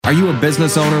Are you a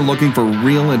business owner looking for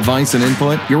real advice and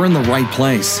input? You're in the right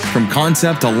place. From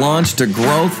concept to launch to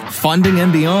growth, funding,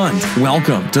 and beyond.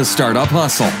 Welcome to Startup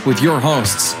Hustle with your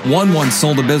hosts. One once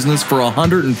sold a business for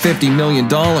 $150 million.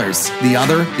 The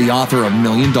other, the author of $1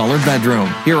 Million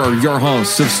Bedroom. Here are your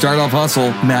hosts of Startup Hustle,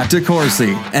 Matt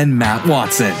DeCoursey and Matt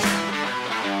Watson.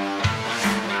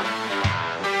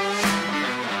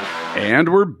 And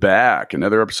we're back.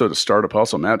 Another episode of Startup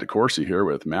Hustle. Matt DeCoursey here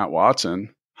with Matt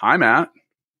Watson. Hi, Matt.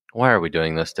 Why are we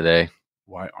doing this today?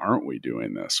 Why aren't we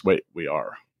doing this? Wait, we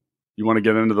are. You want to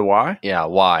get into the why? Yeah,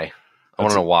 why? I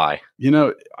want to know why. You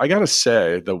know, I got to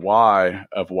say, the why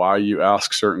of why you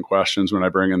ask certain questions when I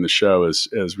bring in the show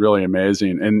is really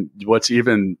amazing. And what's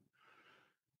even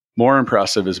more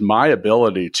impressive is my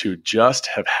ability to just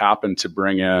have happened to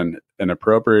bring in an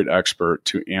appropriate expert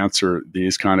to answer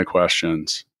these kind of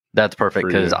questions. That's perfect,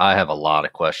 because I have a lot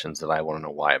of questions that I want to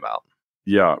know why about.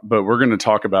 Yeah, but we're going to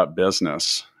talk about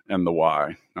business and the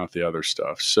why, not the other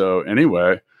stuff. So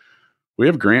anyway, we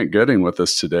have Grant Gooding with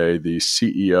us today, the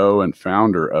CEO and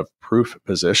founder of Proof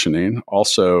Positioning,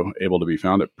 also able to be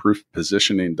found at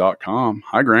proofpositioning.com.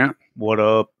 Hi, Grant. What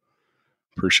up?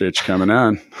 Appreciate you coming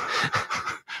in.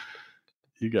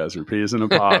 You guys are peas in a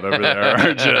pod over there,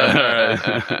 aren't you? All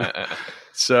right.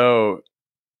 So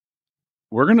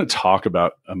we're going to talk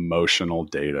about emotional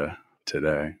data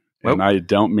today. And I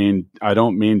don't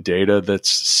mean data that's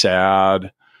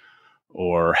sad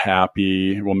or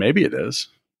happy. Well, maybe it is.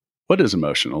 What is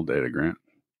emotional data, Grant?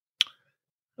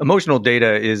 Emotional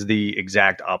data is the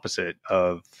exact opposite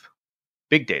of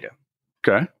big data.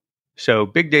 Okay. So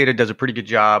big data does a pretty good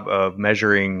job of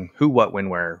measuring who, what, when,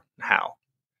 where, how.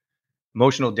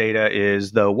 Emotional data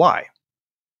is the why.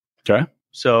 Okay.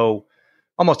 So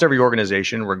almost every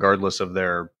organization, regardless of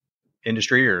their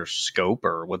industry or scope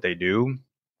or what they do,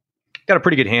 got a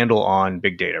pretty good handle on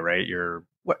big data, right? Your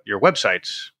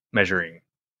website's measuring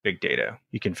big data.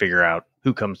 You can figure out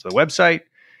who comes to the website.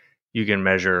 You can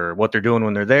measure what they're doing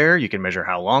when they're there. You can measure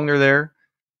how long they're there.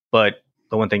 But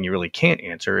the one thing you really can't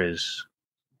answer is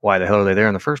why the hell are they there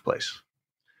in the first place?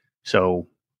 So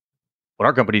what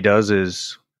our company does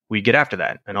is we get after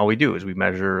that. And all we do is we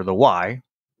measure the why,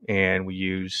 and we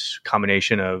use a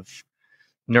combination of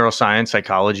neuroscience,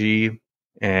 psychology,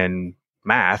 and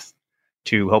math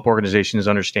to help organizations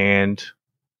understand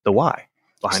the why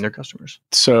behind their customers.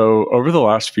 So over the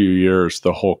last few years,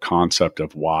 the whole concept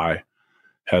of why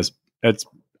I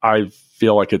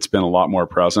feel like it's been a lot more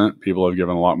present. People have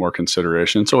given a lot more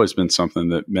consideration. It's always been something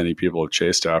that many people have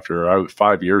chased after.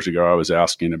 5 years ago, I was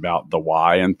asking about the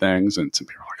why and things, and some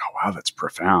people are like, oh, wow, that's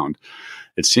profound.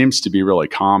 It seems to be really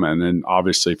common. And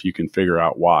obviously, if you can figure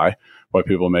out why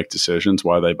people make decisions,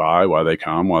 why they buy, why they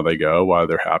come, why they go, why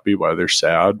they're happy, why they're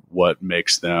sad, what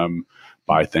makes them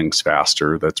buy things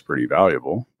faster, that's pretty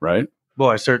valuable, right?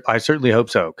 Well, I certainly hope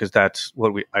so, because that's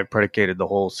what I predicated the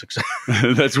whole success.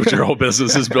 That's what your whole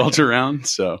business is built around.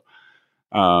 So,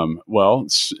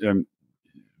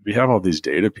 we have all these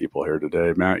data people here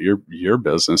today. Matt, your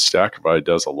business, Stackify,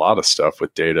 does a lot of stuff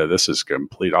with data. This is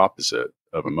complete opposite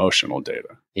of emotional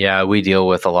data. Yeah, we deal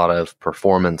with a lot of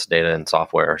performance data and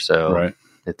software. So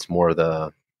It's more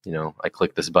I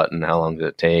click this button. How long did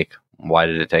it take? Why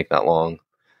did it take that long?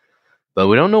 But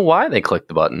we don't know why they clicked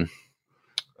the button.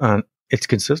 It's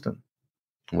consistent.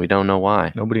 We don't know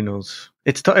why. Nobody knows.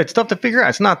 It's tough to figure out.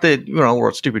 It's not that,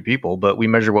 we're stupid people, but we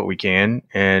measure what we can,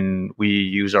 and we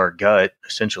use our gut,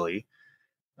 essentially.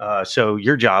 So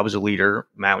your job as a leader,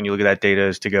 Matt, when you look at that data,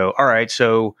 is to go, all right,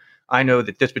 so I know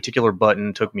that this particular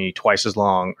button took me twice as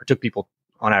long, or took people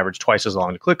on average twice as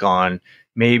long to click on.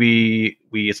 Maybe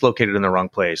it's located in the wrong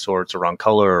place, or it's the wrong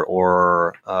color,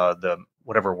 or the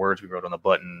whatever words we wrote on the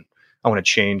button, I want to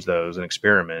change those and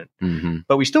experiment. Mm-hmm.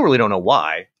 But we still really don't know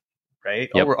why,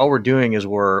 right? Yep. All we're doing is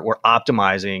we're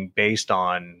optimizing based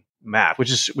on math,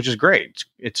 which is great.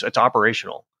 It's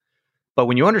operational. But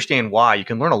when you understand why, you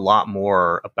can learn a lot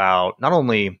more about not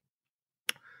only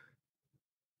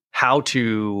how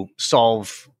to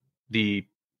solve the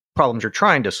problems you're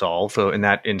trying to solve. So in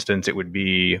that instance, it would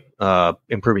be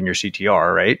improving your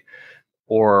CTR, right?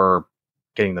 Or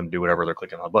getting them to do whatever they're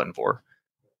clicking on a button for.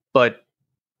 But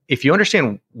if you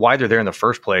understand why they're there in the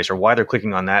first place, or why they're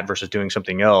clicking on that versus doing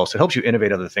something else, it helps you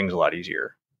innovate other things a lot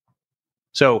easier.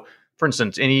 So, for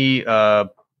instance, any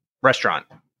restaurant,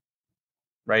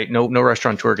 right? No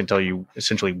restaurateur can tell you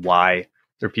essentially why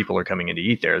their people are coming in to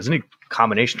eat there. There's any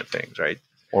combination of things, right?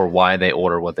 Or why they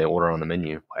order what they order on the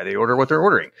menu. Why they order what they're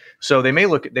ordering. So they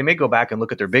may go back and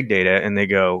look at their big data, and they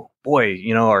go, boy,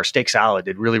 our steak salad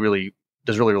does really,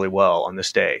 really well on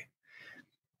this day.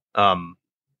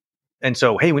 And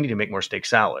so, hey, we need to make more steak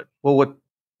salad. Well,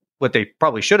 what they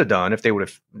probably should have done if they would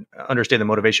have understood the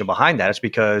motivation behind that, it's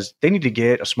because they need to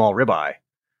get a small ribeye,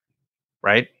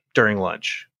 right, during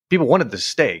lunch. People wanted the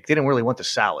steak; they didn't really want the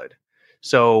salad.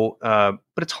 So, but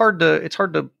it's hard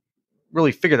to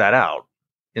really figure that out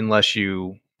unless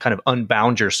you kind of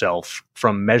unbound yourself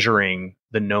from measuring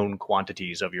the known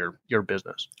quantities of your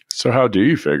business. So, how do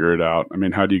you figure it out? I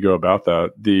mean, how do you go about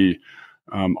that? The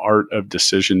art of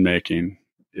decision making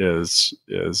is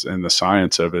and the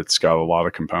science of it's got a lot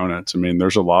of components. I mean,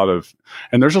 there's a lot of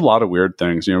weird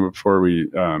things. Before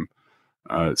we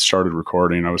started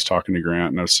recording, I was talking to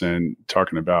Grant and I was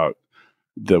talking about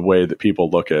the way that people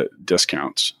look at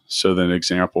discounts. So then an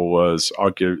example was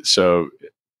I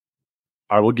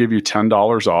will give you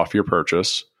 $10 off your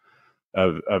purchase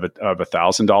of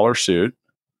 $1,000 suit,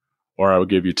 or I will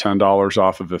give you $10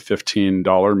 off of a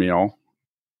 $15 meal,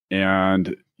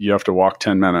 and you have to walk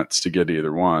 10 minutes to get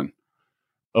either one.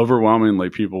 Overwhelmingly,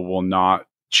 people will not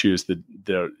choose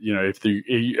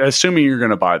assuming you're going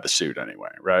to buy the suit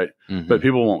anyway, right? Mm-hmm. But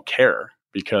people won't care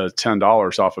because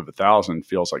 $10 off of 1,000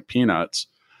 feels like peanuts,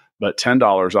 but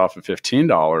 $10 off of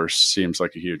 $15 seems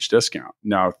like a huge discount.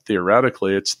 Now,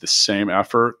 theoretically, it's the same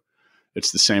effort.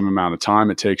 It's the same amount of time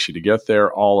it takes you to get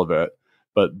there, all of it.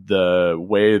 But the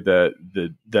way that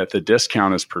the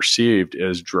discount is perceived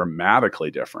is dramatically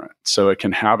different. So it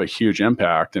can have a huge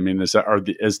impact. I mean, is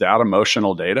that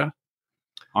emotional data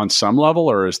on some level,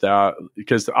 or is that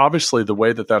because obviously the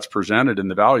way that that's presented in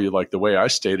the value, like the way I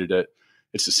stated it,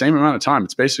 it's the same amount of time.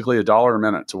 It's basically $1 a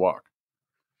minute to walk.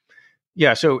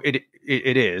 Yeah, so it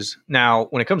is. Now,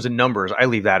 when it comes to numbers, I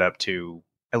leave that up to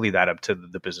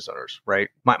the business owners, right?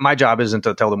 My job isn't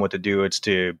to tell them what to do. It's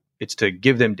to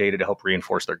give them data to help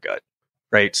reinforce their gut,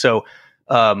 right? So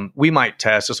we might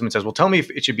test. So someone says, well, tell me if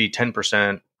it should be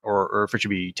 10% or if it should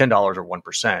be $10 or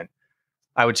 1%.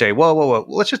 I would say, well,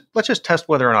 let's just test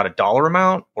whether or not a dollar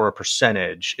amount or a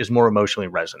percentage is more emotionally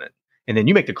resonant. And then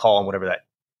you make the call on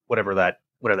whatever that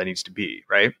needs to be,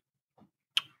 right?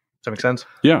 Does that make sense?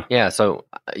 Yeah. Yeah. So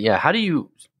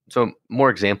so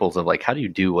more examples of how do you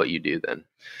do what you do then?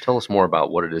 Tell us more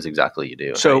about what it is exactly you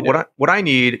do. So what I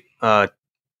need to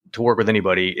work with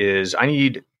anybody is I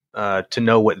need to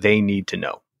know what they need to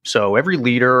know. So every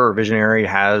leader or visionary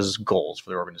has goals for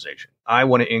their organization. I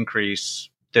want to increase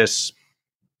this,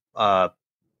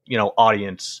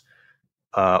 audience,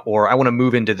 or I want to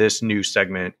move into this new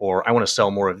segment, or I want to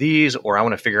sell more of these, or I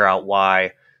want to figure out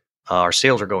why our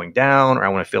sales are going down, or I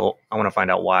want to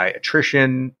find out why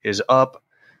attrition is up.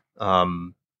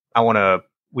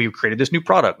 We've created this new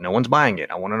product. No one's buying it.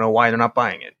 I want to know why they're not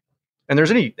buying it. And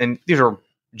these are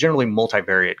generally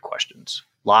multivariate questions,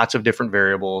 lots of different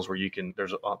variables where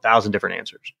there's 1,000 different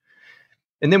answers.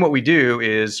 And then what we do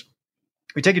is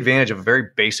we take advantage of a very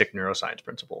basic neuroscience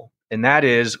principle. And that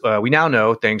is, we now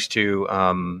know, thanks to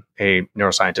a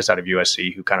neuroscientist out of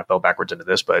USC who kind of fell backwards into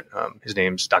this, but his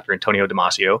name's Dr. Antonio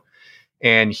Damasio.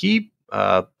 And he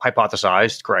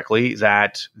hypothesized correctly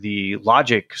that the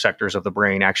logic sectors of the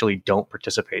brain actually don't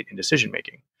participate in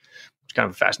decision-making. It's kind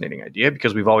of a fascinating idea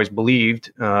because we've always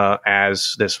believed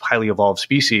as this highly evolved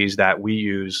species that we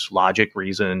use logic,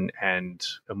 reason, and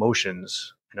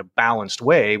emotions in a balanced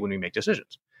way when we make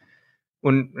decisions.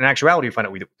 When in actuality, we find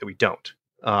out that we don't.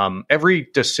 Every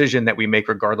decision that we make,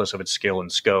 regardless of its scale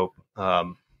and scope,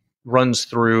 runs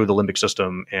through the limbic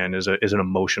system and is an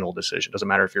emotional decision. Doesn't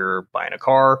matter if you're buying a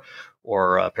car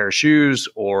or a pair of shoes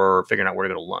or figuring out where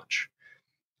to go to lunch.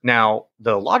 Now,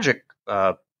 the logic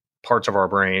parts of our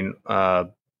brain,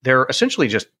 they're essentially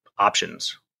just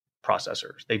options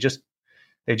processors.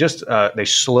 They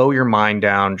slow your mind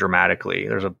down dramatically.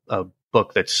 There's a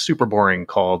book that's super boring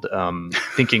called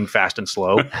Thinking Fast and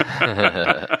Slow.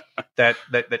 that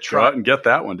try out and get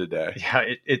that one today.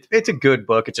 Yeah, it's a good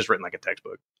book. It's just written like a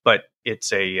textbook, but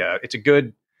it's a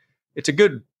good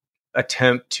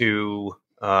attempt to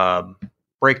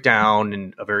break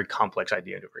down a very complex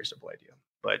idea into a very simple idea.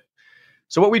 But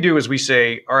so what we do is we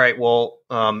say, all right, well,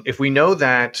 if we know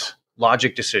that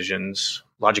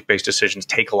logic-based decisions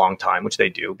take a long time, which they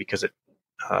do because it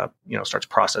starts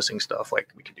processing stuff like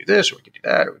we could do this or we could do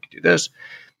that or we could do this.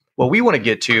 What we want to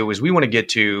get to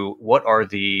what are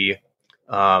the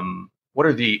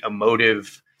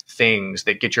emotive things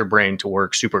that get your brain to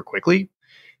work super quickly.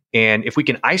 And if we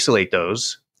can isolate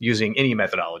those using any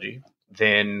methodology,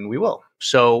 then we will.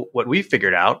 So what we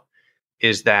figured out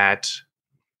is that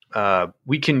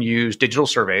we can use digital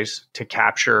surveys to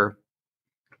capture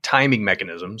timing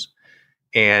mechanisms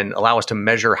and allow us to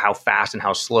measure how fast and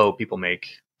how slow people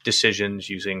make decisions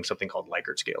using something called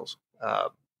Likert scales,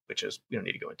 which is we don't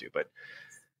need to go into. But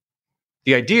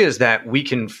the idea is that we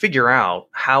can figure out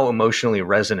how emotionally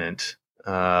resonant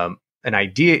an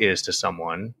idea is to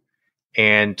someone.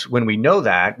 And when we know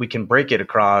that, we can break it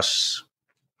across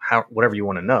whatever you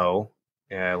want to know,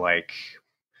 like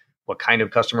what kind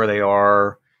of customer they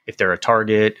are, if they're a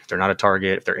target, if they're not a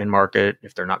target, if they're in market,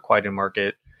 if they're not quite in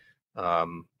market,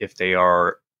 if they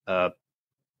are a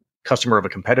customer of a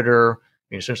competitor,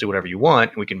 essentially whatever you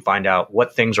want. And we can find out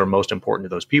what things are most important to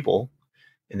those people.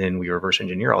 And then we reverse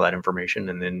engineer all that information.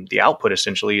 And then the output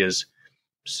essentially is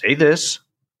say this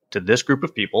to this group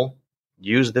of people,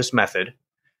 use this method,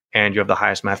 and you have the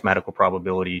highest mathematical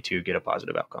probability to get a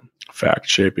positive outcome. Fact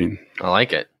shaping. I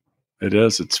like it. It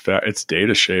is. It's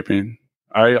data shaping.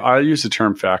 I use the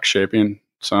term fact shaping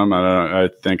some. I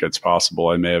think it's possible.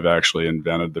 I may have actually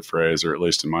invented the phrase, or at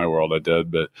least in my world I did.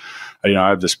 But I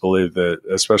have this belief that,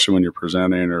 especially when you're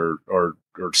presenting or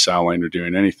selling or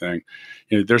doing anything,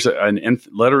 there's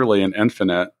literally an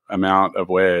infinite amount of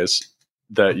ways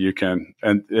that you can.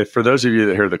 And for those of you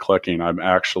that hear the clicking, I'm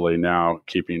actually now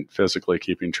physically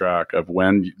keeping track of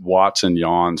when Watson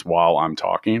yawns while I'm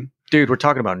talking. Dude, we're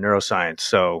talking about neuroscience,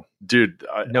 so dude,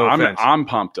 I'm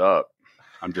pumped up.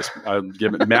 I'm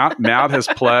giving Matt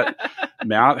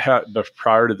had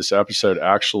prior to this episode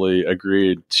actually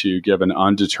agreed to give an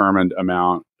undetermined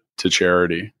amount to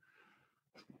charity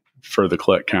for the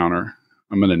click counter.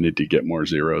 I'm going to need to get more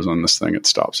zeros on this thing. It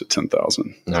stops at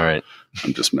 10,000. All right.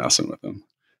 I'm just messing with him.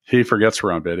 He forgets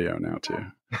we're on video now too.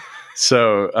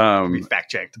 So, fact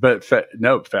checked, but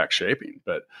fact shaping.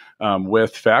 But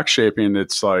with fact shaping,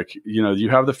 it's like, you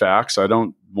have the facts. I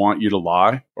don't want you to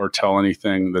lie or tell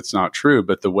anything that's not true,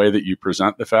 but the way that you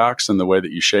present the facts and the way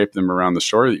that you shape them around the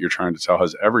story that you're trying to tell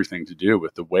has everything to do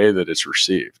with the way that it's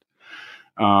received.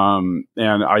 And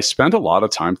I spend a lot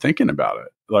of time thinking about it.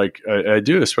 Like I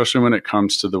do, especially when it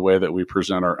comes to the way that we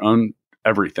present our own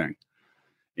everything.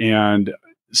 And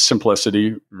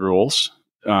simplicity rules.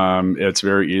 It's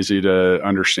very easy to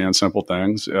understand simple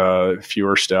things.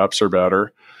 Fewer steps are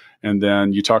better. And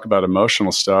then you talk about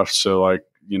emotional stuff. So like,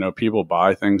 people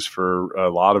buy things for a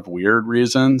lot of weird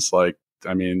reasons, like,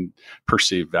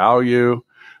 perceived value,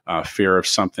 fear of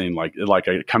something like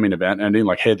a coming event ending,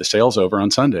 like, hey, the sale's over on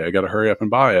Sunday. I got to hurry up and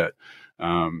buy it.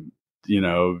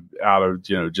 Out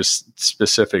of, just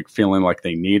specific feeling like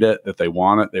they need it, that they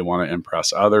want to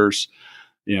impress others.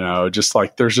 Just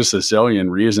like there's just a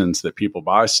zillion reasons that people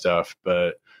buy stuff,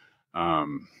 but,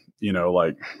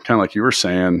 like kind of like you were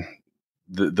saying,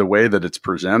 the way that it's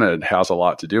presented has a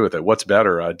lot to do with it. What's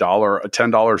better,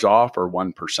 $10 off or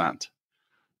 1%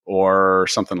 or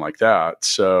something like that.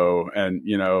 So, and,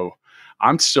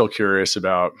 I'm still curious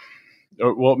about,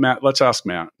 well, Matt, let's ask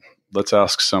Matt. Let's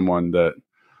ask someone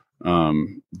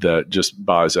that just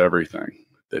buys everything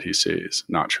that he sees.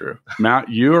 Not true. Matt,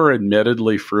 you are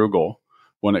admittedly frugal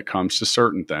when it comes to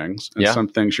certain things, and some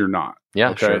things you're not.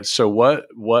 Yeah. Okay. Sure. So what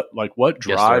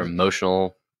drives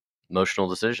emotional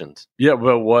decisions? Yeah.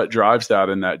 Well, what drives that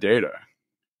in that data?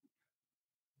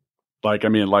 Like,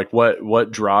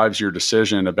 what drives your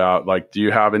decision about, like, do you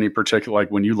have any particular,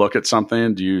 like, when you look at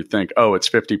something, do you think, oh, it's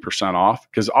 50% off?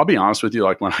 Because I'll be honest with you,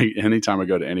 like, anytime I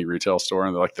go to any retail store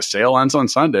and they're like, the sale ends on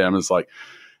Sunday, and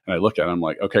I look at it, I'm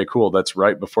like, okay, cool. That's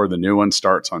right before the new one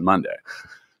starts on Monday.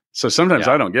 So sometimes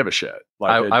I don't give a shit.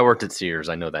 Like I worked at Sears.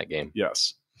 I know that game.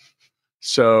 Yes.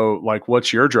 So, like,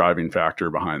 what's your driving factor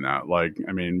behind that? Like,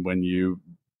 when you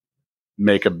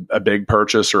make a big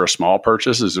purchase or a small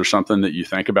purchase, is there something that you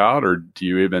think about, or do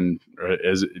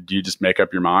you just make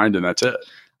up your mind and that's it?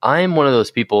 I'm one of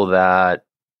those people that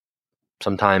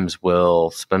sometimes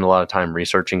will spend a lot of time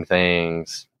researching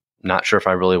things, not sure if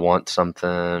I really want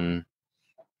something,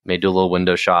 may do a little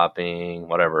window shopping,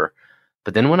 whatever.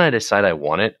 But then when I decide I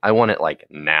want it like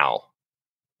now.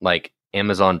 Like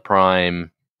Amazon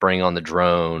Prime, bring on the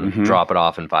drone, drop it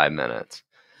off in 5 minutes.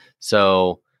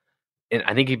 So, and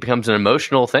I think it becomes an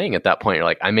emotional thing at that point. You're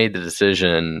like, I made the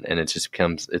decision, and it's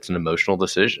an emotional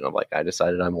decision of like, I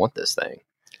decided I want this thing.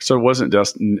 So it wasn't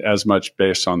just as much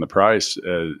based on the price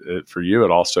for you.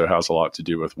 It also has a lot to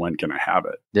do with when can I have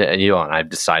it? Yeah. And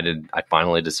I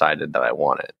finally decided that I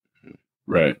want it.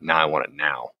 Right. Now I want it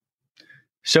now.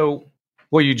 So,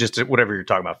 whatever you're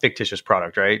talking about, fictitious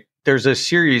product, right? There's a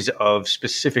series of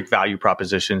specific value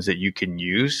propositions that you can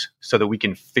use so that we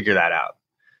can figure that out.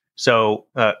 So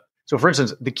for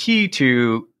instance, the key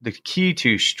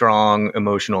to strong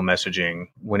emotional messaging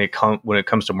when it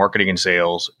comes to marketing and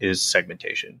sales is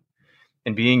segmentation,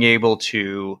 and being able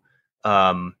to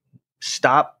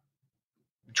stop,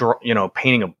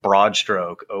 painting a broad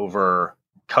stroke over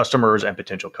customers and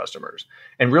potential customers,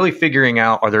 and really figuring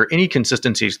out, are there any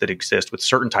consistencies that exist with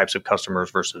certain types of customers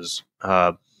versus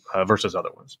other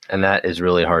ones? And that is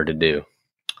really hard to do.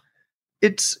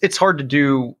 It's hard to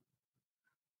do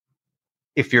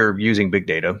if you're using big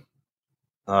data,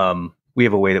 we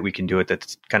have a way that we can do it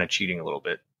that's kind of cheating a little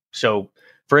bit. So,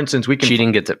 for instance, we can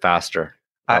cheating gets it faster.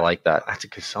 I like that. That's a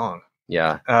good song.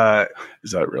 Yeah.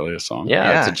 Is that really a song?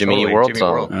 Yeah, it's a Jimmy Eat World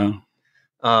song.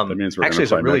 Yeah. That means we're going to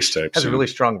play mixtapes. Has a really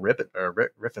strong riff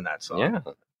in that song.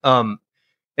 Yeah.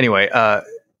 Anyway,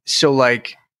 so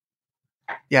like,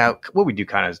 yeah, what we do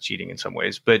kind of is cheating in some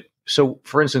ways. But so,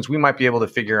 for instance, we might be able to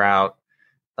figure out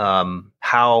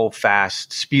how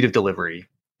fast speed of delivery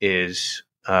is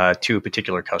to a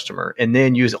particular customer, and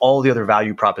then use all the other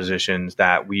value propositions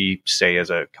that we say as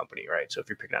a company, right? So if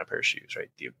you're picking out a pair of shoes, right,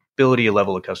 the ability, a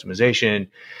level of customization,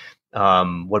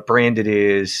 what brand it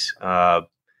is,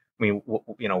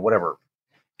 whatever,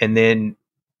 and then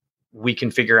we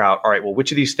can figure out, all right, well,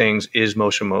 which of these things is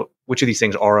most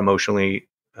emotionally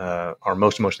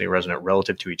resonant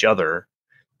relative to each other.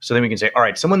 So then we can say, all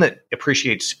right, someone that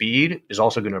appreciates speed is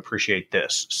also going to appreciate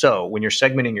this. So when you're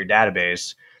segmenting your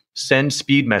database, send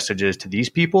speed messages to these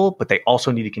people, but they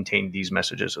also need to contain these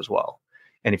messages as well.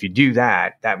 And if you do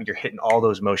that means you're hitting all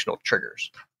those emotional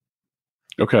triggers.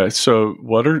 Okay. So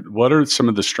what are some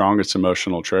of the strongest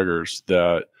emotional triggers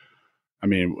that, I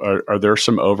mean, are there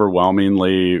some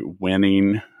overwhelmingly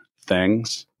winning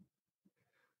things?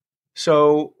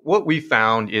 So what we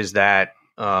found is that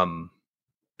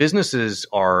businesses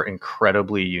are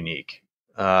incredibly unique.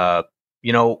 A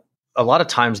lot of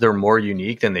times they're more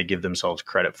unique than they give themselves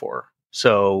credit for.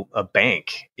 So a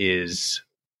bank is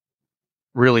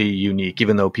really unique,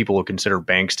 even though people would consider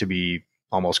banks to be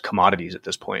almost commodities at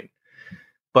this point.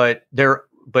 But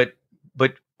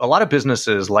a lot of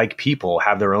businesses, like people,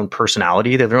 have their own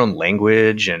personality, they have their own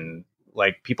language, and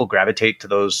like people gravitate to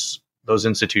those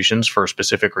institutions for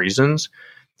specific reasons.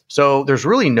 So there's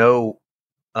really no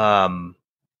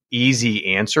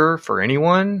easy answer for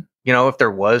anyone. If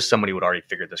there was, somebody would already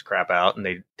figured this crap out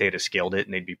and they'd have scaled it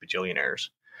and they'd be bajillionaires.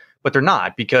 But they're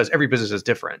not, because every business is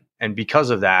different. And because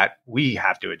of that, we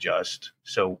have to adjust.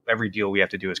 So every deal we have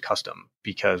to do is custom,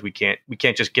 because we can't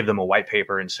just give them a white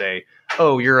paper and say,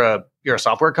 oh, you're a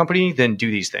software company, then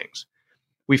do these things.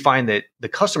 We find that the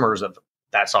customers of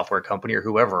that software company or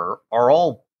whoever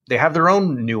they have their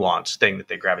own nuance thing that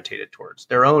they gravitated towards,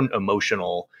 their own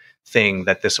emotional thing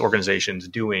that this organization's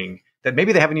doing that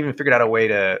maybe they haven't even figured out a way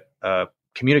to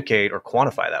communicate or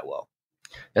quantify that well.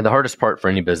 And the hardest part for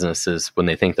any business is when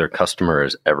they think their customer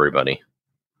is everybody.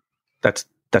 That's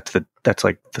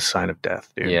like the sign of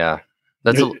death, dude. Yeah.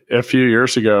 A few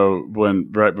years ago,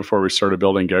 right before we started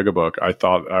building Gigabook,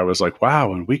 I was like,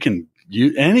 wow, and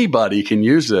anybody can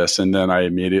use this. And then I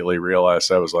immediately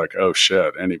realized, I was like, oh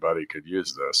shit, anybody could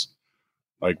use this.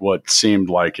 Like what seemed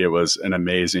like it was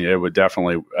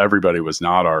everybody was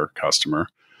not our customer.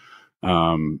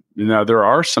 Now there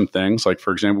are some things, like,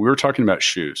 for example, we were talking about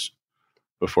shoes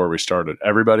before we started.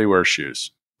 Everybody wears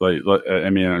shoes.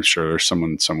 I'm sure there's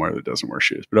someone somewhere that doesn't wear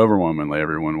shoes, but overwhelmingly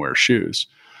everyone wears shoes.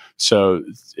 So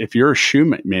if you're a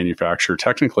shoe manufacturer,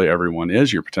 technically everyone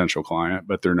is your potential client,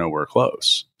 but they're nowhere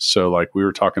close. So like we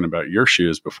were talking about your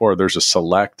shoes before, there's a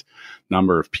select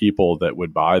number of people that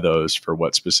would buy those for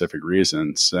what specific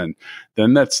reasons. And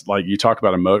then that's like, you talk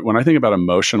about when I think about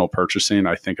emotional purchasing,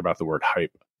 I think about the word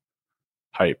hype,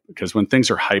 because when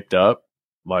things are hyped up,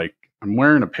 like I'm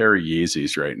wearing a pair of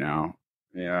Yeezys right now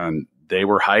and they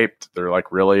were hyped. They're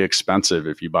like really expensive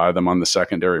if you buy them on the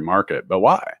secondary market, but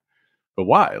why?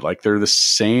 Like they're the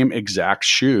same exact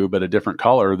shoe, but a different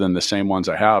color than the same ones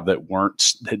I have that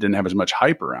didn't have as much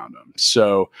hype around them.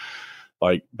 So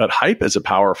like, but hype is a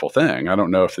powerful thing. I don't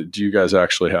know do you guys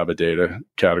actually have a data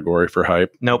category for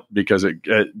hype? Nope. Because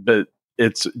but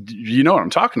it's, you know what I'm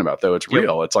talking about though. It's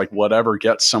real. Yep. It's like whatever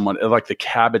gets someone, like the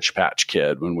Cabbage Patch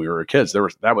Kid when we were kids,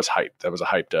 that was hyped. That was a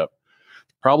hyped up.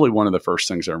 Probably one of the first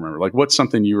things I remember. Like what's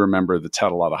something you remember that's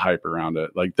had a lot of hype around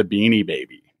it? Like the Beanie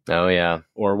Baby. Oh yeah.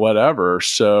 Or whatever.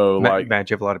 So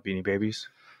Matt, you have a lot of Beanie Babies?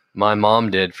 My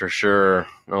mom did for sure.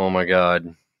 Oh my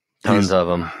God. Tons of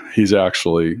them. He's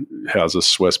actually has a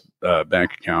Swiss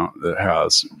bank account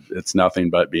that it's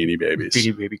nothing but Beanie Babies.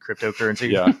 Beanie Baby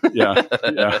cryptocurrency. Yeah.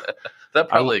 That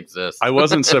probably exists. I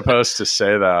wasn't supposed to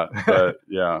say that, but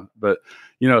yeah. But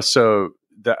so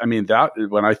that, that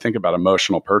when I think about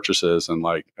emotional purchases and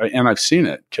I've seen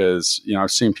it because,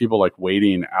 I've seen people like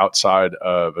waiting outside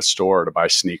of a store to buy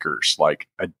sneakers like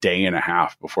a day and a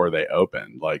half before they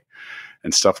open,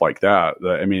 and stuff like that.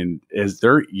 Is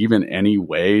there even any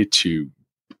way to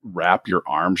wrap your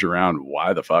arms around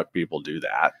why the fuck people do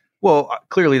that? Well,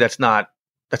 clearly that's not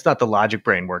the logic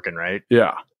brain working, right?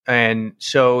 Yeah. And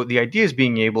so the idea is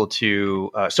being able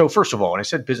to, so first of all, when I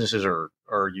said businesses are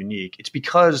unique, it's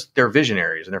because they're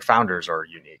visionaries and their founders are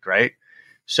unique, right?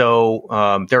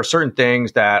 So there are certain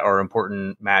things that are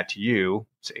important, Matt, to you.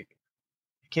 You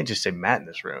can't just say Matt in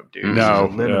this room, dude. No, this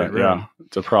is a limited room. Yeah,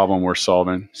 it's a problem we're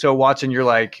solving. So Watson, you're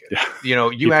like,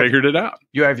 you figured it out.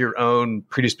 You have your own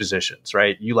predispositions,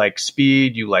 right? You like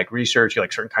speed, you like research, you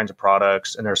like certain kinds of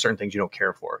products, and there are certain things you don't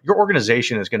care for. Your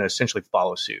organization is going to essentially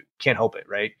follow suit. Can't help it,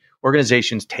 right?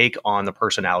 Organizations take on the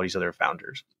personalities of their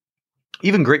founders.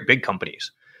 Even great big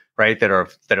companies, right? That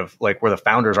have like where the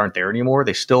founders aren't there anymore,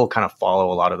 they still kind of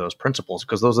follow a lot of those principles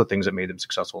because those are the things that made them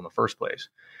successful in the first place.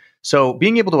 So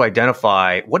being able to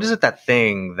identify what is it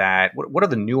what are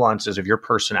the nuances of your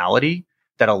personality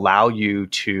that allow you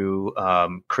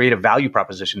to create a value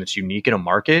proposition that's unique in a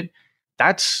market,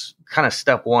 that's kind of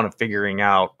step one of figuring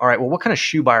out, all right, well, what kind of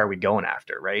shoe buy are we going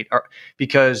after, right?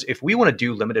 Because if we want to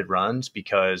do limited runs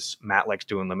because Matt likes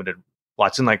doing limited,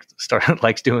 Watson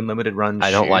likes doing limited runs.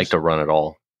 I don't like to run at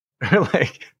all.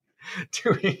 Like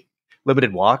doing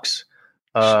limited walks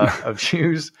of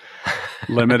shoes.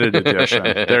 Limited edition.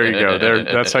 There you go.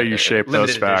 That's how you shape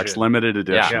those facts. Edition. Limited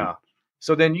edition. Yeah.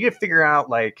 So then you get to figure out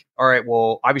like, all right,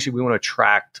 well, obviously we want to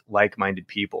attract like-minded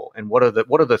people. And what are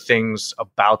the things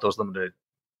about those limited,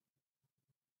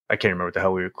 I can't remember what the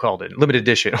hell we called it, limited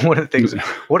edition. What are the things,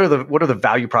 what are the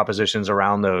value propositions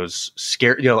around those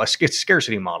it's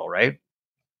scarcity model, right?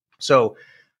 So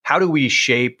how do we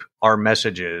shape our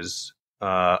messages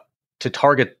to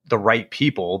target the right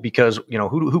people? Because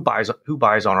who buys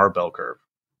on our bell curve,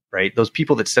 right? Those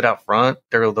people that sit out front,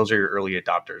 those are your early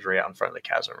adopters, right out in front of the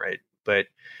chasm, right? But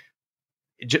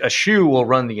a shoe will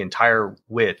run the entire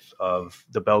width of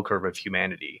the bell curve of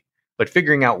humanity. But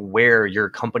figuring out where your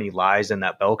company lies in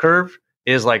that bell curve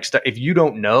is like if you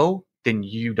don't know, then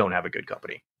you don't have a good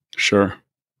company. Sure.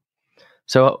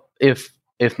 So if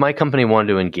my company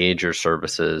wanted to engage your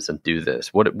services and do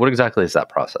this, what exactly does that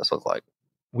process look like?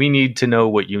 We need to know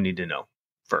what you need to know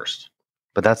first.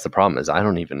 But that's the problem is I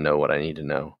don't even know what I need to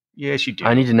know. Yes, you do.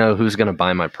 I need to know who's going to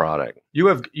buy my product. You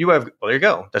have. Well, there you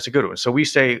go. That's a good one. So we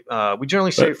say we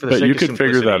generally say for the sake you of could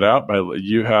simplicity, figure that out by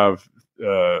you have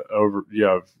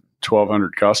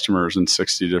 1,200 customers in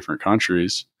 60 different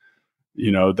countries.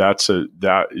 You have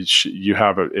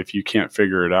if you can't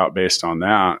figure it out based on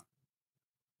that,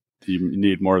 you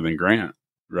need more than Grant,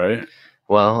 right?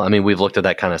 Well, I mean, we've looked at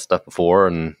that kind of stuff before,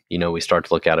 and we start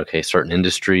to look at certain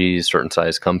industries, certain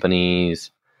size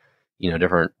companies,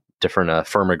 different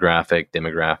firmographic,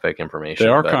 demographic information.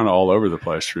 They are kind of all over the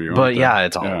place for you. But yeah,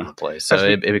 it's all over the place. So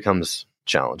it becomes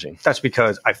challenging. That's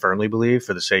because I firmly believe,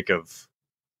 for the sake of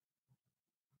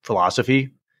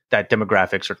philosophy, that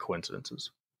demographics are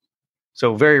coincidences.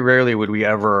 So very rarely would we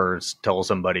ever tell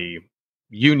somebody,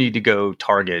 you need to go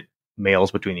target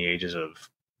males between the ages of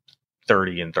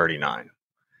 30 and 39.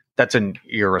 That's an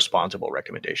irresponsible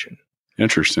recommendation.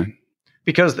 Interesting.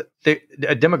 Because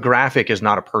a demographic is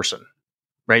not a person.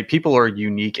 Right, people are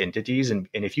unique entities, and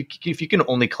if you can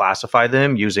only classify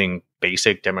them using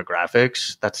basic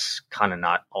demographics, that's kind of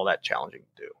not all that challenging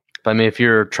to do. But I mean, if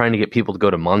you're trying to get people to go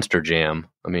to Monster Jam,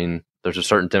 I mean, there's a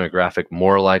certain demographic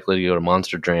more likely to go to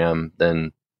Monster Jam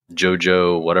than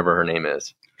JoJo, whatever her name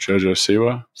is. JoJo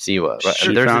Siwa? Siwa. Right.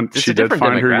 She did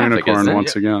find her unicorn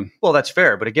once again. Well, that's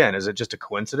fair. But again, is it just a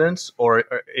coincidence? Or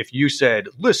if you said,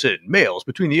 listen, males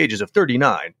between the ages of 30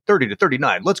 to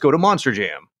 39, let's go to Monster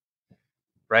Jam.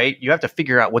 Right? You have to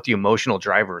figure out what the emotional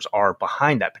drivers are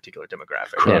behind that particular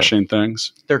demographic. Crushing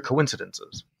things. They're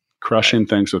coincidences. Crushing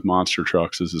things with monster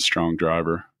trucks is a strong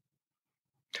driver.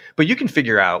 But you can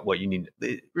figure out what you need.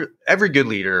 Every good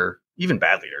leader, even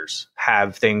bad leaders,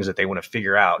 have things that they want to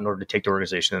figure out in order to take the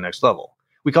organization to the next level.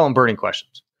 We call them burning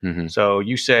questions. Mm-hmm. So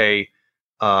you say,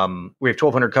 we have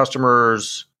 1,200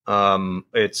 customers.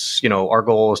 It's, our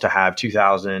goal is to have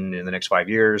 2,000 in the next 5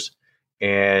 years.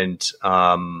 And,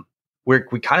 we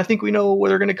kind of think we know where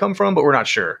they're going to come from, but we're not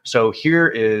sure. So here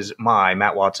is my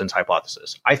Matt Watson's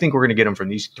hypothesis. I think we're going to get them from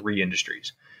these 3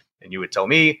 industries. And you would tell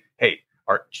me, hey,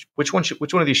 which one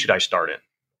of these should I start in?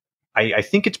 I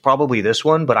think it's probably this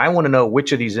one, but I want to know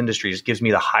which of these industries gives me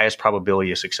the highest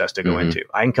probability of success to go into.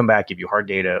 I can come back, give you hard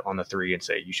data on the 3 and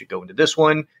say, you should go into this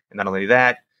one. And not only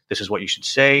that, this is what you should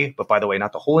say. But by the way,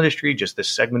 not the whole industry, just this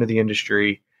segment of the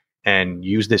industry, and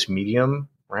use this medium,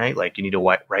 right? Like you need to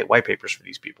write white papers for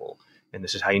these people. And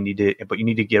this is how you need to, but you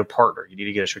need to get a partner. You need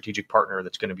to get a strategic partner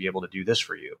that's going to be able to do this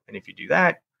for you. And if you do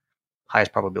that,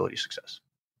 highest probability of success.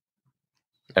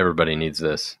 Everybody needs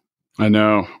this. I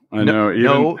know. No,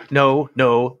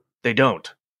 they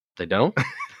don't. They don't?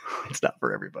 It's not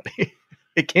for everybody.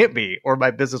 It can't be, or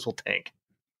my business will tank.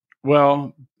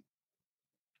 Well,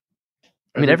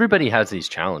 I mean, everybody has these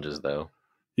challenges though.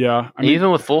 Yeah. I mean,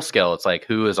 even with full scale, it's like,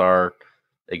 who is our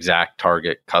exact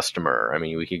target customer? I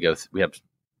mean, we have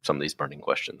some of these burning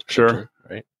questions. Sure.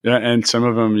 Right. Yeah. And some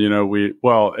of them,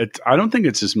 I don't think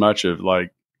it's as much of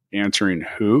like answering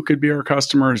who could be our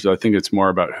customers. I think it's more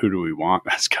about who do we want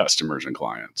as customers and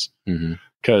clients.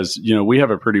 Because, we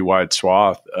have a pretty wide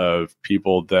swath of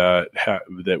people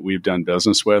that we've done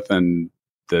business with in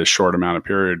the short amount of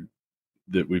period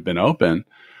that we've been open.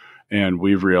 And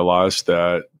we've realized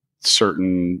that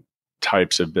certain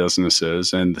types of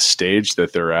businesses and the stage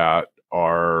that they're at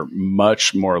are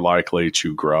much more likely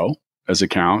to grow as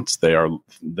accounts. They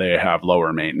have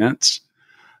lower maintenance.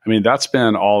 I mean, that's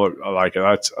been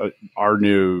that's our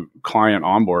new client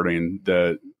onboarding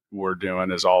that we're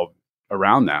doing is all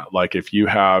around that. Like if you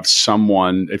have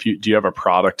do you have a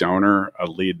product owner, a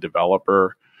lead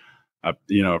developer, a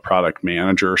product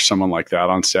manager, someone like that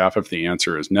on staff? If the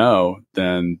answer is no,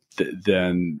 then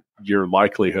your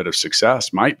likelihood of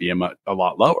success might be a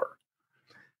lot lower.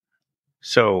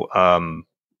 So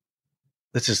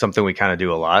this is something we kind of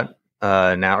do a lot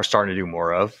now. We're starting to do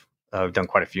more of. We've done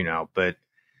quite a few now, but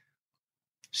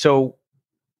so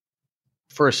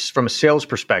from a sales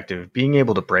perspective, being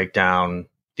able to break down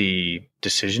the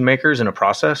decision makers in a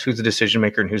process, who's a decision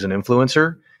maker and who's an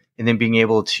influencer, and then being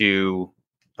able to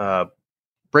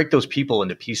break those people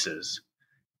into pieces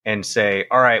and say,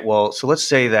 all right, well, so let's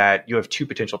say that you have two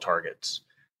potential targets.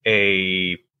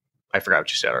 I forgot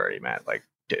what you said already, Matt, like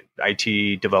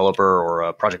IT developer or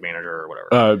a project manager or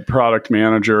whatever. Product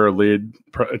manager,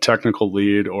 a technical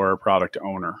lead, or a product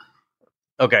owner.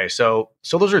 Okay, so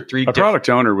those are three. A product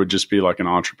owner would just be like an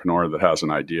entrepreneur that has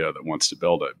an idea that wants to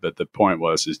build it. But the point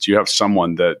is do you have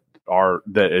someone that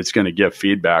is going to give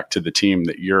feedback to the team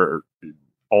that you're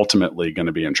ultimately going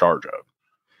to be in charge of?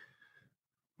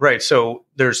 Right. So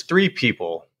there's three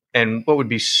people. And what would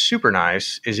be super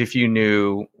nice is if you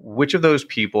knew which of those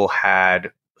people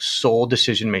had sole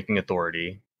decision-making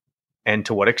authority and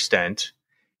to what extent,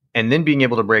 and then being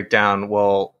able to break down,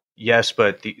 well, yes,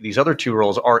 but these other two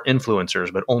roles are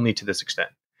influencers, but only to this extent.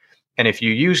 And if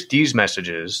you use these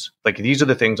messages, like these are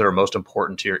the things that are most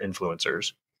important to your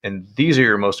influencers, and these are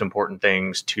your most important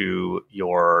things to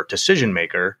your decision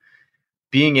maker,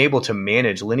 being able to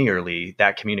manage linearly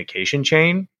that communication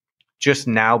chain just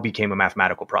now became a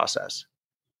mathematical process.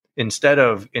 Instead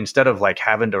of like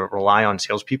having to rely on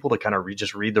salespeople to kind of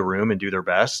just read the room and do their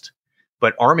best,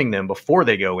 but arming them before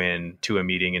they go into a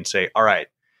meeting and say, all right,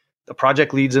 the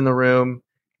project lead's in the room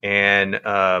and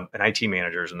an IT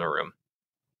manager's in the room.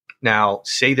 Now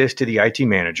say this to the IT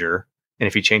manager, and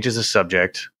if he changes the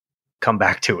subject, come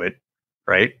back to it,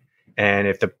 right? And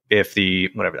if the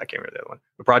whatever, I can't remember the other one,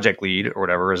 the project lead or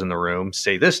whatever is in the room,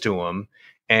 say this to him,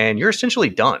 and you're essentially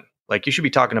done. Like you should be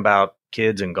talking about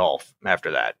kids and golf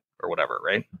after that or whatever,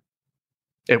 right?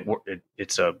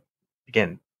 It's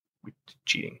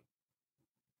cheating.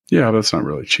 Yeah, that's not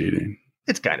really cheating.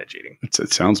 It's kind of cheating.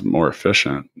 It sounds more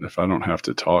efficient if I don't have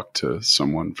to talk to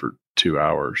someone for 2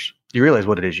 hours. You realize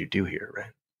what it is you do here,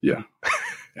 right? Yeah.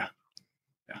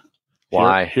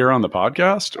 Why? Here on the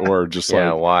podcast, or just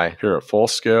why? Here at Full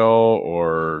Scale,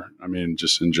 or I mean,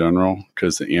 just in general,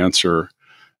 because the answer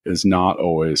is not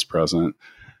always present.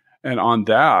 And on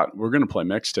that, we're going to play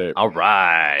mixtape. All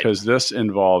right. Because this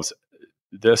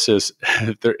is,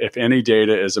 if any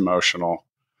data is emotional,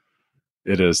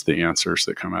 it is the answers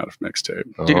that come out of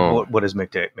mixtape. Oh. What is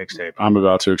mixtape? I'm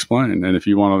about to explain. And if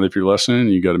you're listening,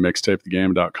 you go to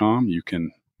mixtapethegame.com. You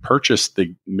can purchase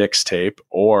the mixtape,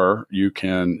 or you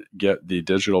can get the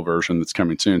digital version that's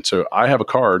coming soon. So I have a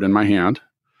card in my hand,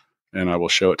 and I will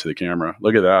show it to the camera.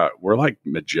 Look at that. We're like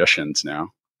magicians now.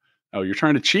 Oh, you're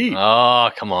trying to cheat.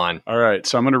 Oh, come on. All right.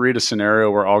 So I'm going to read a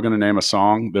scenario. We're all going to name a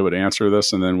song that would answer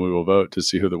this, and then we will vote to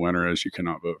see who the winner is. You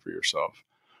cannot vote for yourself.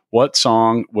 What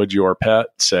song would your pet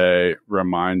say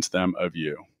reminds them of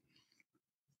you?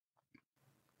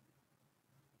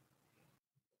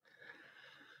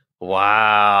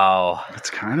 Wow. It's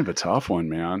kind of a tough one,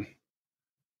 man.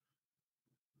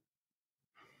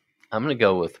 I'm going to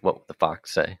go with What Would the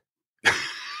Fox Say?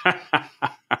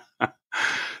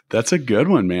 That's a good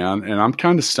one, man. And I'm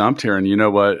kind of stumped here. And you know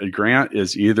what? Grant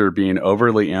is either being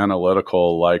overly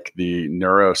analytical like the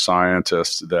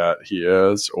neuroscientist that he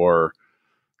is, or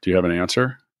do you have an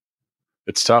answer?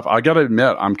 It's tough. I got to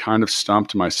admit, I'm kind of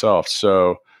stumped myself.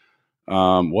 So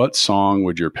what song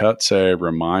would your pet say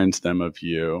reminds them of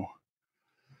you?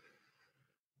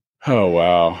 Oh,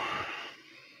 wow.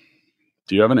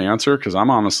 Do you have an answer? Because I'm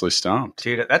honestly stumped.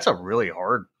 Dude, that's a really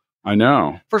hard. I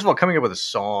know. First of all, coming up with a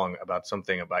song about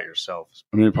something about yourself.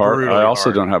 I mean, I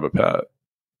also don't have a pet.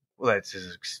 Well, that's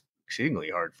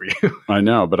exceedingly hard for you. I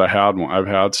know, but I had one. I've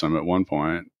had some at one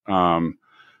point. I'm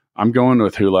going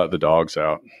with Who Let the Dogs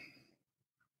Out.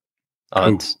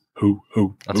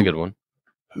 Who? That's a good one.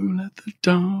 Who let the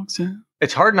dogs out?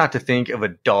 It's hard not to think of a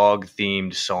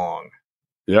dog-themed song.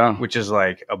 Yeah. Which is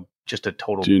like just a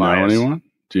total bias. Do you know anyone?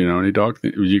 Do you know any dog?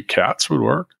 Cats would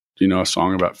work. Do you know a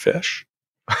song about fish?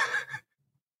 It's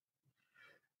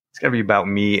got to be about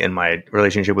me and my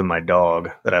relationship with my dog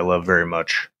that I love very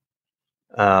much.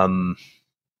 Oh,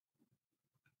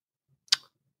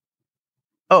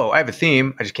 I have a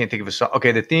theme. I just can't think of a song.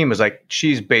 Okay, the theme is like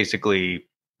she's basically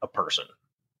a person.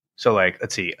 So like,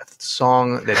 let's see, a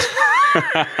song that's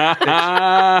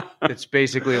it's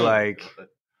basically like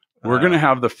we're gonna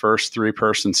have the first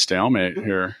 3-person stalemate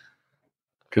here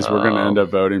because we're gonna end up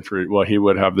voting for. Well, he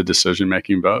would have the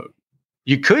decision-making vote.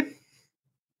 You could.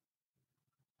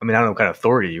 I mean, I don't know what kind of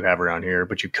authority you have around here,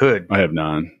 but you could. I have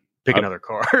none. Pick another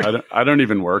card. I don't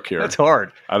even work here. That's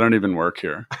hard. I don't even work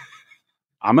here.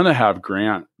 I'm going to have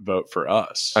Grant vote for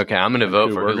us. Okay, I'm going to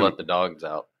vote for who let the dogs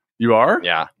out. You are?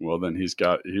 Yeah. Well, then he's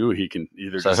got who he can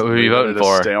either. So who are you voting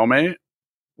for? Stalemate.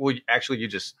 Well, actually, you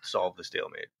just solved the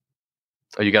stalemate.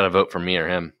 Oh, you got to vote for me or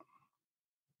him.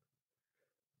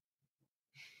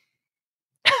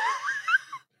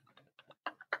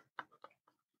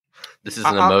 This is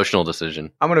an emotional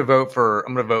decision. I'm gonna vote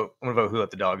who let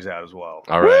the dogs out as well.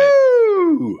 All right.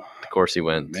 Woo! Of course he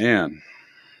wins. Man,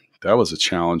 that was a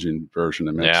challenging version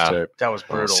of mixtape. Yeah, that was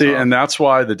brutal. See, and that's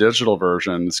why the digital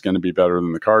version is going to be better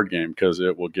than the card game because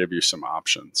it will give you some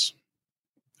options.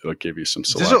 It'll give you some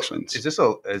selections. Is this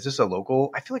a local?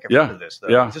 I feel like I've heard of this though.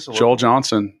 Yeah, Is this a Joel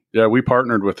Johnson. Yeah, we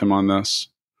partnered with him on this.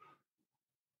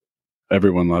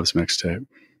 Everyone loves mixtape.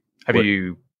 Have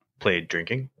you played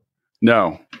drinking?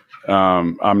 No.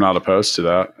 I'm not opposed to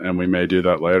that, and we may do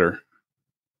that later.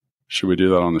 Should we do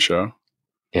that on the show?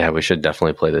 Yeah, we should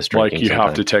definitely play this drinking. Like you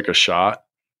have to take a shot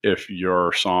if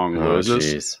your song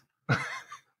loses.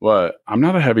 What? I'm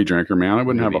not a heavy drinker, man. I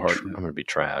wouldn't have a heart. I'm going to be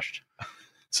trashed.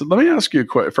 So let me ask you a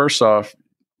question. First off,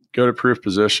 go to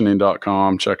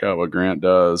proofpositioning.com, check out what Grant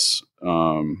does,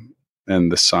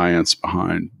 and the science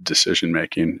behind decision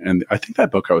making. And I think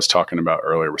that book I was talking about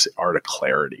earlier was The Art of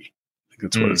Clarity.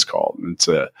 That's what it's called. It's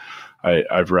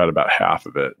I've read about half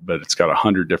of it, but it's got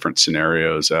 100 different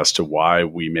scenarios as to why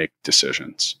we make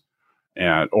decisions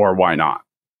or why not.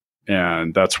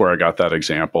 And that's where I got that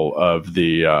example of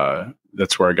the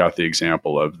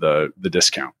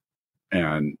discount.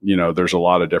 And, there's a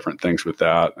lot of different things with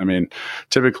that. I mean,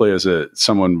 typically as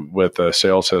someone with a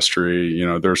sales history,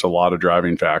 there's a lot of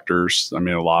driving factors. I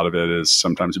mean, a lot of it is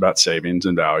sometimes about savings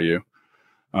and value.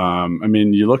 I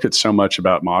mean, you look at so much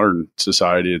about modern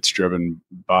society, it's driven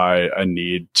by a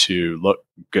need to look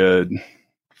good,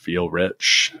 feel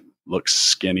rich, look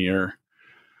skinnier,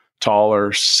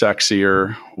 taller,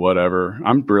 sexier, whatever.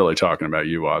 I'm really talking about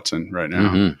you, Watson, right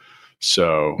now. Mm-hmm.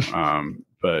 So,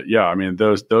 but yeah, I mean,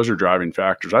 those are driving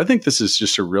factors. I think this is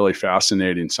just a really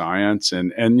fascinating science.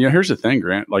 And here's the thing,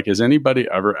 Grant, like, is anybody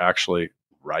ever actually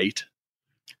right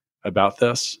about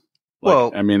this?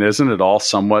 Well, I mean, isn't it all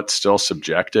somewhat still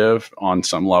subjective on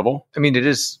some level? I mean, it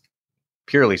is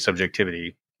purely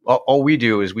subjectivity. All we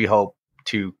do is we help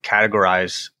to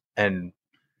categorize and,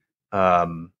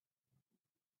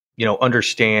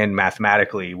 understand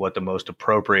mathematically what the most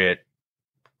appropriate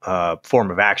form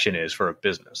of action is for a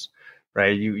business,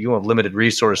 right? You have limited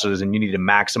resources and you need to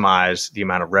maximize the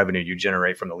amount of revenue you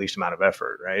generate from the least amount of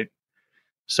effort, right?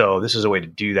 So this is a way to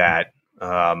do that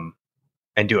and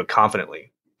do it confidently.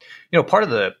 Part of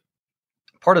the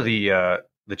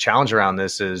challenge around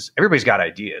this is everybody's got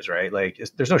ideas, right? Like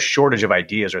there's no shortage of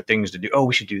ideas or things to do. Oh,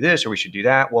 we should do this or we should do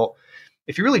that. Well,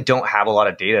 if you really don't have a lot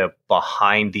of data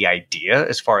behind the idea,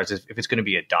 as far as if it's going to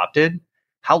be adopted,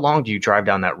 how long do you drive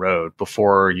down that road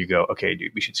before you go, okay,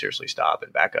 dude, we should seriously stop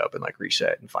and back up and like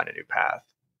reset and find a new path?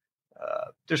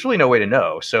 There's really no way to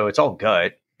know. So it's all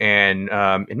gut. And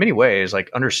in many ways, like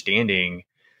understanding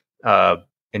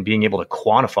and being able to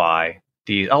quantify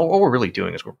what we're really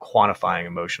doing is we're quantifying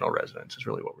emotional resonance is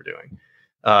really what we're doing.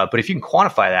 But if you can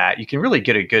quantify that, you can really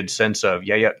get a good sense of,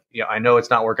 I know it's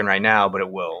not working right now, but it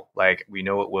will. Like we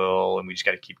know it will, and we just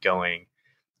got to keep going.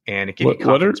 And it gives you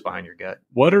confidence behind your gut.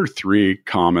 What are 3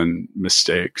 common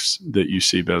mistakes that you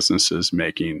see businesses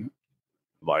making?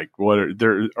 Like what are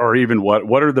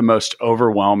the most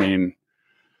overwhelming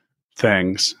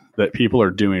things that people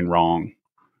are doing wrong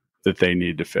that they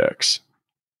need to fix?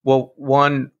 Well,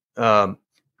 one,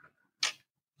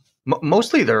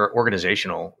 mostly they're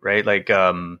organizational, right? Like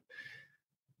the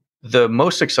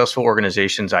most successful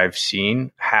organizations I've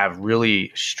seen have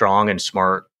really strong and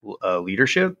smart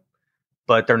leadership,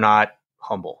 but they're not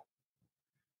humble.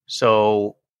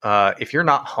 So if you're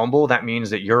not humble, that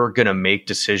means that you're going to make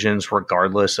decisions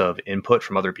regardless of input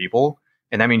from other people.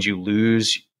 And that means you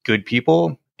lose good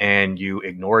people and you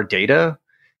ignore data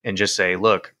and just say,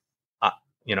 look, I'm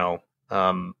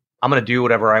going to do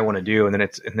whatever I want to do. And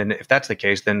then if that's the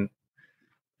case, then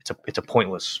it's a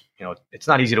pointless, it's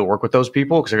not easy to work with those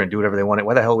people because they're going to do whatever they want.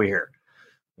 Why the hell are we here?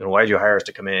 Why did you hire us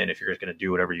to come in if you're just going to do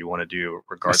whatever you want to do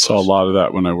regardless? I saw a lot of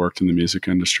that when I worked in the music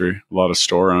industry. A lot of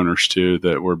store owners too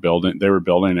that were building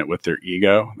it with their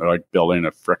ego. They're like building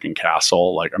a freaking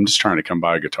castle. Like, I'm just trying to come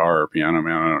buy a guitar or a piano,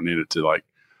 man. I don't need it to like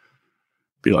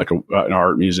be like an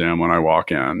art museum when I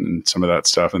walk in and some of that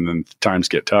stuff. And then times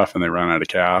get tough and they run out of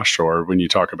cash. Or when you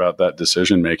talk about that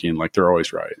decision making, like, they're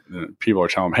always right. And people are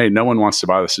telling them, hey, no one wants to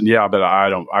buy this. And yeah, but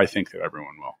I think that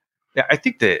everyone will. Yeah, I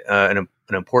think that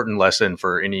an important lesson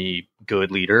for any good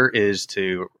leader is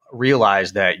to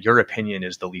realize that your opinion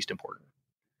is the least important.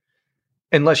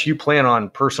 Unless you plan on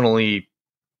personally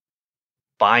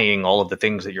buying all of the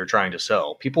things that you're trying to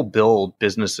sell. People build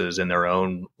businesses in their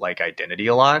own like identity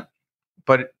a lot.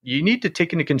 But you need to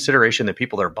take into consideration the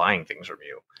people that are buying things from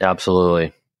you.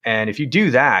 Absolutely. And if you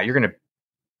do that, you're gonna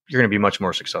be much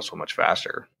more successful, much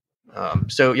faster.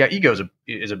 So yeah, ego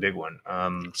is a big one.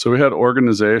 So we had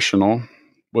organizational.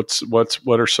 What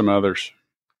are some others?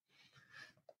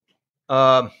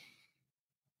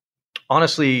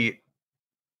 Honestly,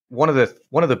 one of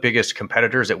the biggest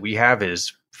competitors that we have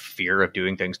is fear of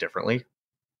doing things differently.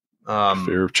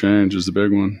 Fear of change is the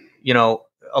big one.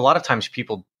 A lot of times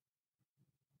people,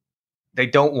 they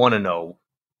don't want to know.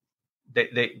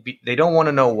 They don't want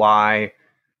to know why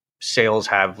sales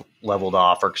have leveled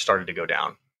off or started to go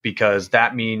down, because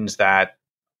that means that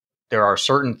there are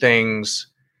certain things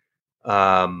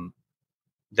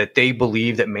that they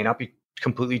believe that may not be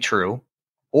completely true,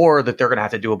 or that they're going to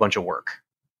have to do a bunch of work.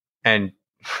 And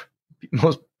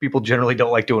most people generally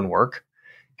don't like doing work,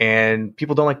 and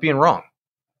people don't like being wrong.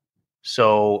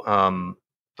 So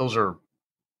those are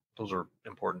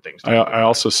important things. I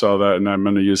also saw that, and I'm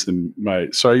going to use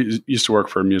so I used to work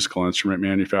for a musical instrument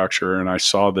manufacturer, and I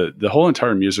saw that the whole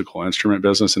entire musical instrument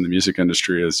business in the music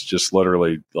industry is just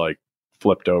literally like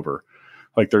flipped over.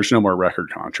 Like, there's no more record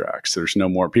contracts. There's no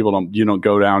more you don't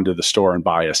go down to the store and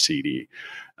buy a CD.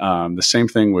 The same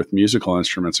thing with musical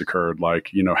instruments occurred.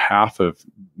 Like, half of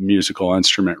musical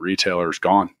instrument retailers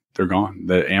gone. They're gone.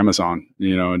 The Amazon,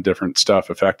 and different stuff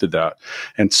affected that.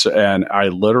 And I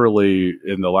literally,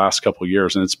 in the last couple of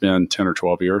years, and it's been 10 or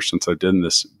 12 years since I did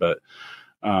this, but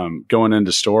going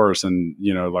into stores and,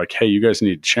 like, hey, you guys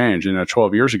need to change.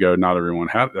 12 years ago, not everyone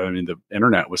had that. I mean, the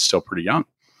internet was still pretty young.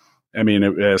 I mean,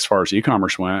 as far as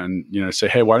e-commerce went, and, say,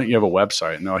 hey, why don't you have a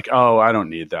website? And they're like, oh, I don't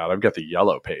need that. I've got the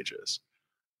yellow pages.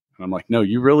 And I'm like, no,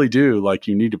 you really do. Like,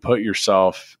 you need to put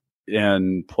yourself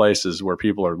in places where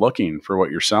people are looking for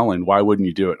what you're selling. Why wouldn't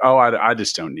you do it? Oh, I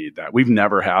just don't need that. We've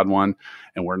never had one,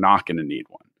 and we're not going to need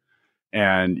one.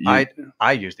 And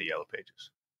I use the yellow pages.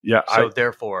 Yeah. So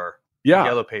therefore, the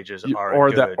yellow pages are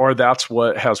good. Or that's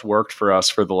what has worked for us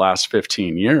for the last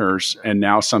 15 years. And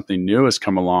now something new has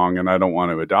come along, and I don't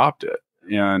want to adopt it.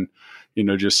 And,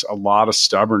 just a lot of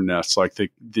stubbornness, like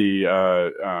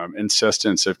the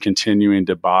insistence of continuing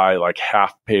to buy like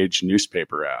half-page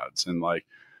newspaper ads. And like,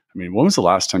 I mean, when was the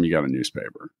last time you got a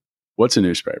newspaper? What's a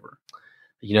newspaper?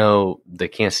 The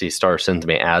Kansas City Star sends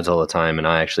me ads all the time, and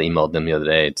I actually emailed them the other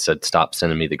day. It said, stop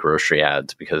sending me the grocery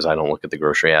ads, because I don't look at the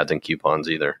grocery ads and coupons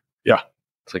either. Yeah.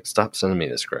 It's like, stop sending me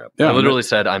this crap. Yeah, I literally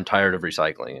said, I'm tired of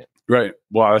recycling it. Right.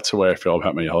 Well, that's the way I feel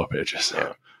about my yellow pages.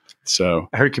 Yeah. So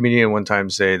I heard a comedian one time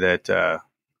say that,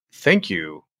 thank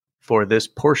you for this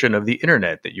portion of the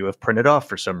internet that you have printed off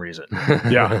for some reason.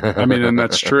 Yeah. I mean, and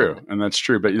that's true.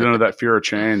 But that fear of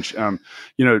change,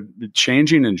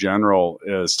 changing in general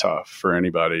is tough for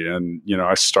anybody. And,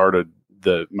 I started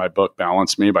my book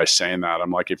Balance Me by saying that.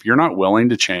 I'm like, if you're not willing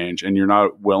to change and you're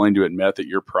not willing to admit that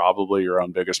you're probably your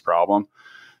own biggest problem,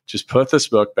 just put this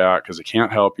book back, because it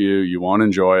can't help you. You won't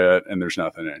enjoy it. And there's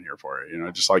nothing in here for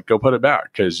you. Just like, go put it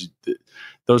back, because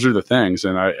those are the things.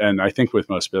 And I think with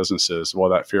most businesses,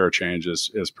 that fear of change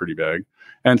is pretty big.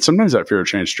 And sometimes that fear of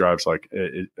change drives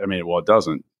it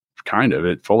doesn't. Kind of,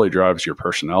 it fully drives your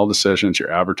personnel decisions,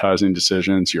 your advertising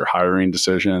decisions, your hiring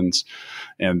decisions.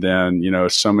 And then,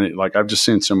 so many, like, I've just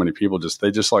seen so many people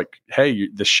hey,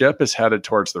 the ship is headed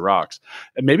towards the rocks.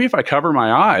 And maybe if I cover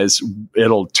my eyes,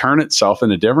 it'll turn itself in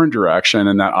a different direction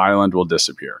and that island will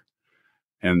disappear.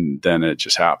 And then it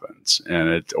just happens.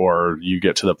 Or you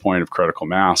get to the point of critical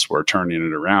mass where turning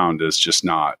it around is just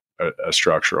not a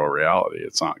structural reality.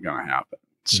 It's not going to happen.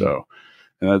 Mm-hmm. So,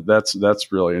 and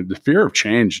that's really, the fear of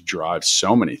change drives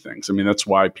so many things. I mean, that's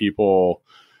why people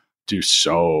do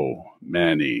so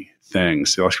many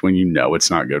things. Like, when it's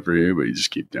not good for you, but you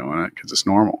just keep doing it because it's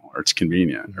normal, or it's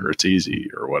convenient, or it's easy,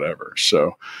 or whatever.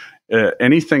 So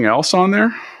anything else on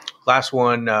there? Last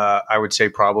one, I would say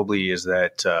probably is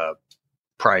that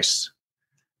price.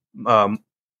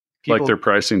 Like they're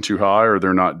pricing too high, or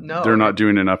they're not. No, they're not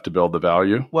doing enough to build the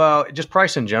value. Well, just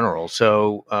price in general.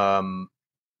 So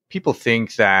people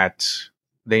think that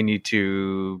they need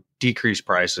to decrease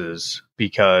prices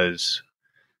because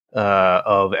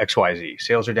of XYZ.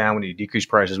 Sales are down. We need to decrease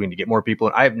prices. We need to get more people.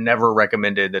 And I've never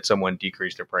recommended that someone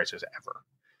decrease their prices ever,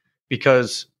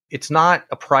 because it's not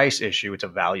a price issue. It's a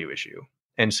value issue.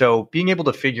 And so being able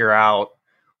to figure out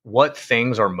what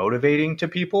things are motivating to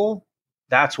people,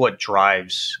 that's what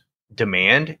drives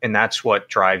demand, and that's what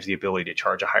drives the ability to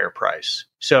charge a higher price.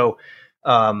 So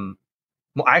I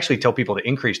actually tell people to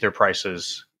increase their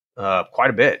prices quite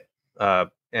a bit.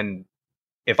 And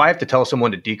if I have to tell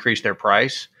someone to decrease their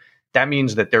price, that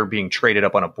means that they're being traded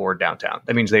up on a board downtown.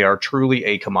 That means they are truly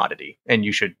a commodity, and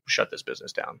you should shut this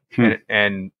business down.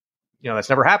 And that's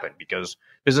never happened, because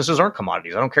businesses aren't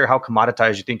commodities. I don't care how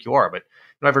commoditized you think you are, but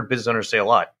I've heard business owners say a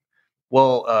lot,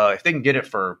 well, if they can get it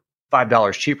for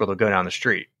 $5 cheaper, they'll go down the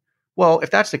street. Well,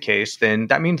 if that's the case, then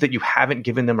that means that you haven't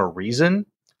given them a reason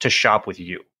to shop with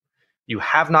you. You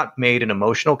have not made an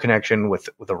emotional connection with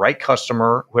the right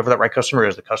customer, whoever that right customer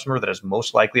is, the customer that is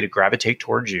most likely to gravitate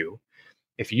towards you.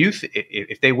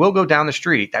 If they will go down the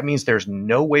street, that means there's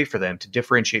no way for them to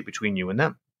differentiate between you and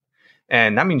them.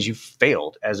 And that means you've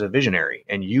failed as a visionary,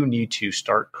 and you need to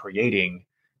start creating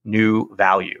new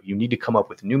value. You need to come up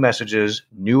with new messages,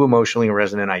 new emotionally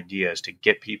resonant ideas to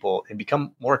get people and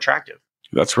become more attractive.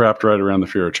 That's wrapped right around the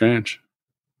fear of change.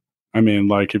 I mean,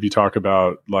 like if you talk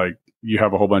about like you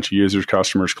have a whole bunch of users,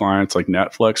 customers, clients, like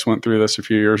Netflix went through this a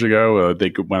few years ago.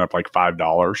 They went up like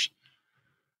 $5.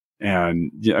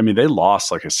 And I mean, they lost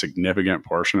like a significant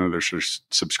portion of their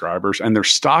subscribers, and their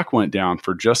stock went down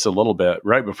for just a little bit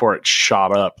right before it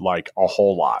shot up like a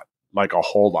whole lot.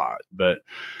 But,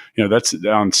 that's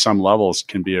on some levels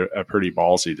can be a pretty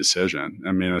ballsy decision.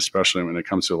 I mean, especially when it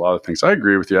comes to a lot of things. I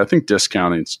agree with you. I think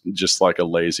discounting is just like a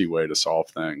lazy way to solve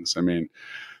things. I mean,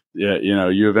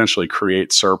 you eventually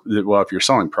create well, if you're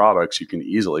selling products, you can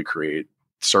easily create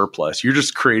surplus. You're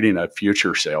just creating a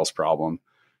future sales problem,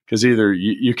 because either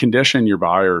you condition your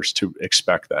buyers to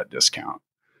expect that discount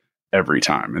every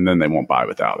time, and then they won't buy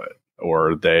without it,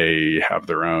 or they have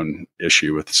their own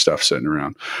issue with stuff sitting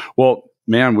around. Well,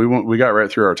 man, we got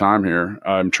right through our time here.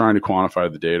 I'm trying to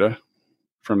quantify the data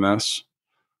from this.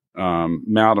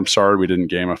 Matt, I'm sorry we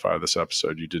didn't gamify this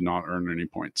episode. You did not earn any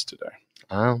points today.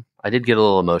 I did get a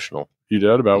little emotional. You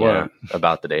did? About what?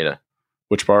 About the data.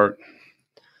 Which part?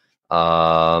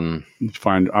 I'm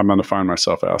going to find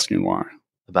myself asking why.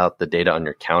 About the data on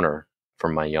your counter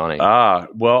from my yawning.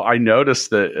 Well, I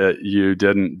noticed that you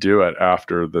didn't do it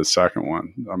after the second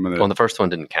one. Well, the first one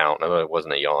didn't count. It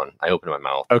wasn't a yawn. I opened my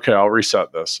mouth. Okay, I'll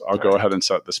reset this. I'll go ahead and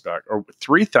set this back. Or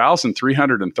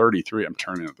 3,333. I'm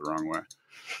turning it the wrong way.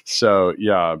 So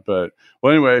yeah, but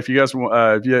well, anyway, if you guys,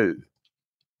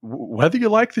 whether you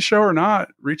like the show or not,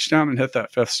 reach down and hit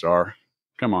that 5th star.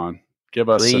 Come on, give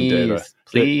us some data,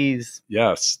 please.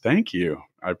 Yes, thank you.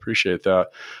 I appreciate that.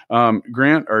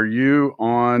 Grant, you're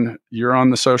on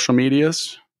the social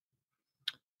medias?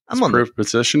 I'm on Proof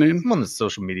Positioning. I'm on the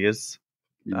social medias.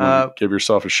 Give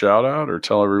yourself a shout out or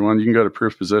tell everyone. You can go to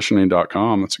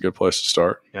proofpositioning.com. That's a good place to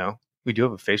start. Yeah, we do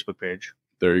have a Facebook page.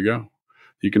 There you go.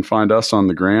 You can find us on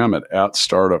the gram at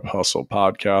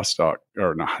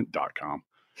startuphustlepodcast.com.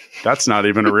 That's not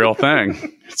even a real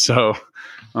thing. So,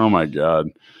 oh my God.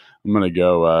 I'm going to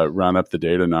go run up the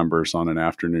data numbers on an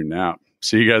afternoon nap.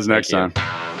 See you guys next time.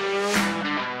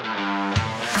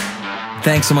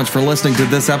 Thanks so much for listening to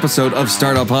this episode of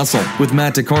Startup Hustle with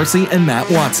Matt DeCoursey and Matt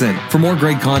Watson. For more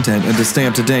great content and to stay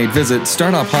up to date, visit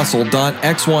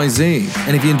startuphustle.xyz.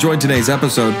 And if you enjoyed today's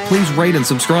episode, please rate and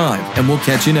subscribe, and we'll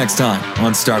catch you next time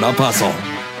on Startup Hustle.